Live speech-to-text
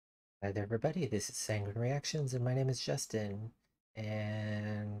Hi there, everybody. This is Sanguine Reactions, and my name is Justin.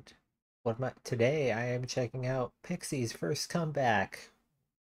 And today I am checking out Pixie's first comeback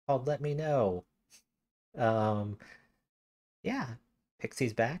called "Let Me Know." Um, yeah,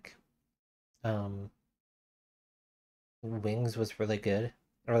 Pixie's back. Um, Wings was really good.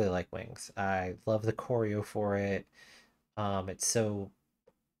 I really like Wings. I love the choreo for it. It's so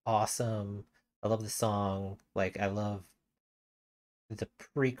awesome. I love the song. Like I love the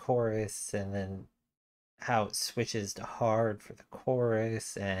pre-chorus and then how it switches to hard for the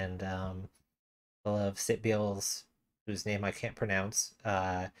chorus, and I love Sitbiel's, whose name I can't pronounce,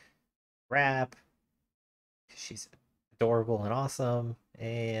 rap. She's adorable and awesome,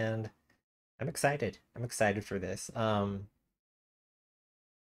 and I'm excited. I'm excited for this. I'm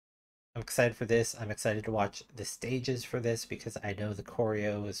excited for this. I'm excited to watch the stages for this because I know the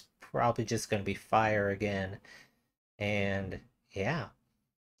choreo is probably just going to be fire again. And yeah,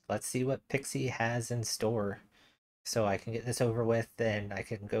 let's see what Pixie has in store, so I can get this over with and I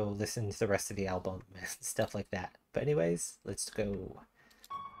can go listen to the rest of the album and stuff like that. But anyways, let's go.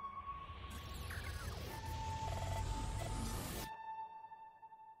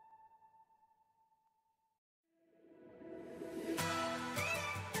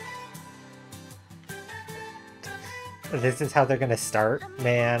 This is how they're gonna start,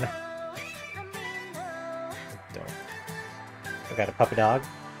 man. Don't. I got a puppy dog.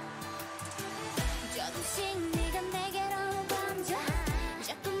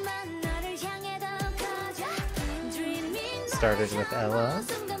 Started with Ella.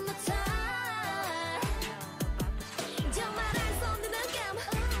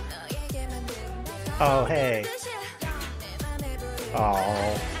 Oh, hey.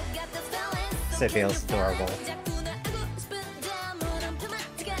 Oh. It feels adorable.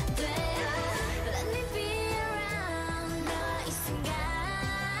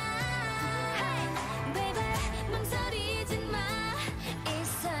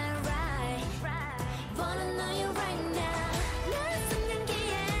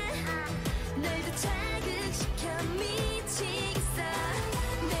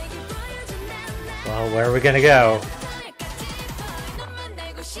 Well, where are we gonna go?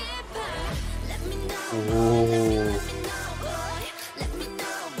 Ooh.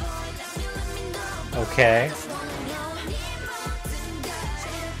 Okay.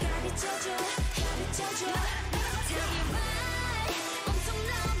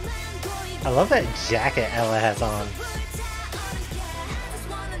 I love that jacket Ella has on.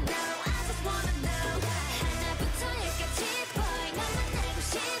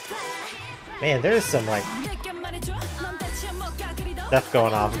 Man, there's some like stuff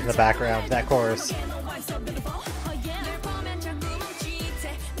going on in the background, that chorus.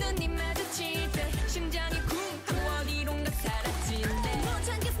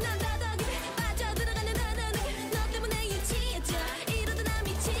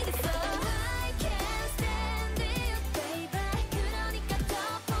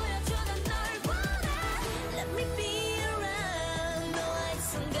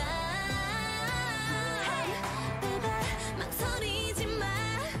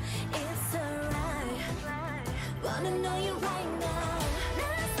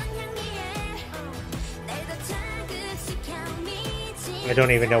 I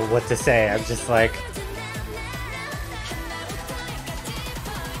don't even know what to say. I'm just like...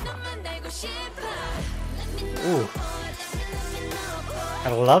 Ooh.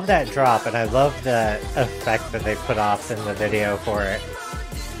 I love that drop, and I love the effect that they put off in the video for it.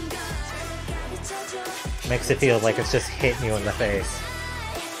 Makes it feel like it's just hitting you in the face.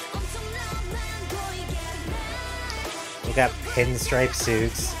 We got pinstripe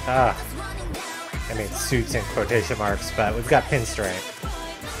suits. I mean, suits in quotation marks, but we've got pinstripe.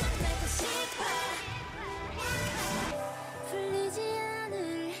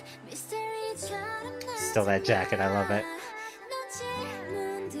 Still that jacket, I love it.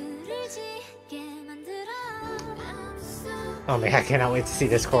 Oh man, I cannot wait to see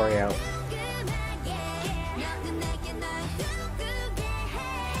this choreo.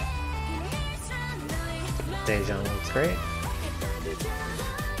 Daejeon looks great.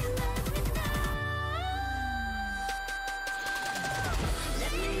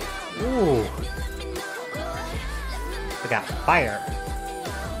 Ooh. We got fire.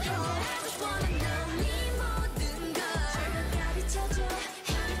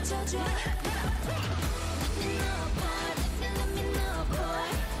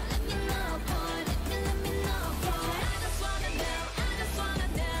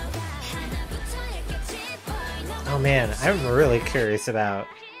 Oh man, I'm really curious about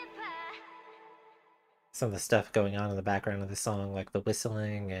some of the stuff going on in the background of the song, like the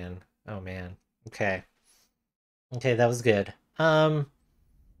whistling and Oh man. Okay. Okay, that was good.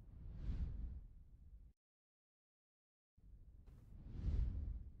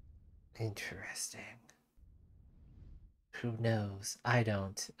 Interesting. Who knows? I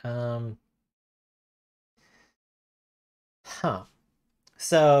don't. Huh.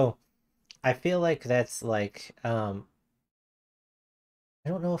 So I feel like that's like I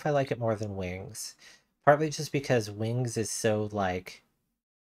don't know if I like it more than Wings. Partly just because Wings is so like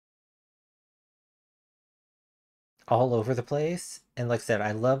all over the place. And like I said,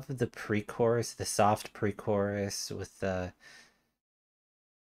 I love the pre-chorus, the soft pre-chorus with the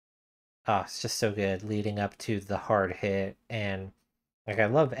oh, it's just so good leading up to the hard hit. And like I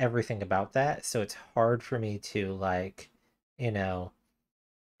love everything about that. So it's hard for me to like, you know,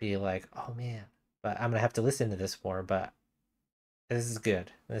 be like, oh man, but I'm gonna have to listen to this more. But this is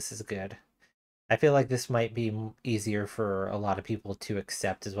good. This is good. I feel like this might be easier for a lot of people to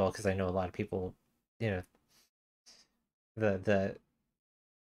accept as well because I know a lot of people, you know, the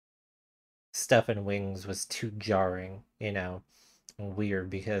stuff in Wings was too jarring, and weird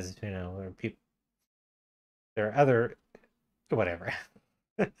because there are other whatever.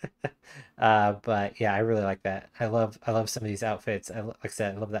 But yeah, I really like that. I love some of these outfits. Like I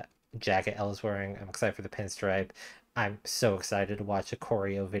said, I love that jacket Ella's wearing. I'm excited for the pinstripe. I'm so excited to watch a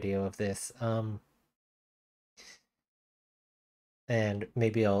choreo video of this. And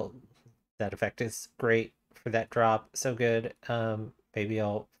maybe I'll that effect is great for that drop. So good. Maybe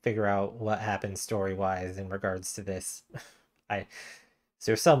I'll figure out what happens story wise in regards to this. I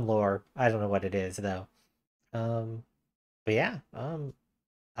There's some lore. I don't know what it is though. But yeah,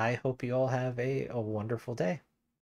 I hope you all have a wonderful day.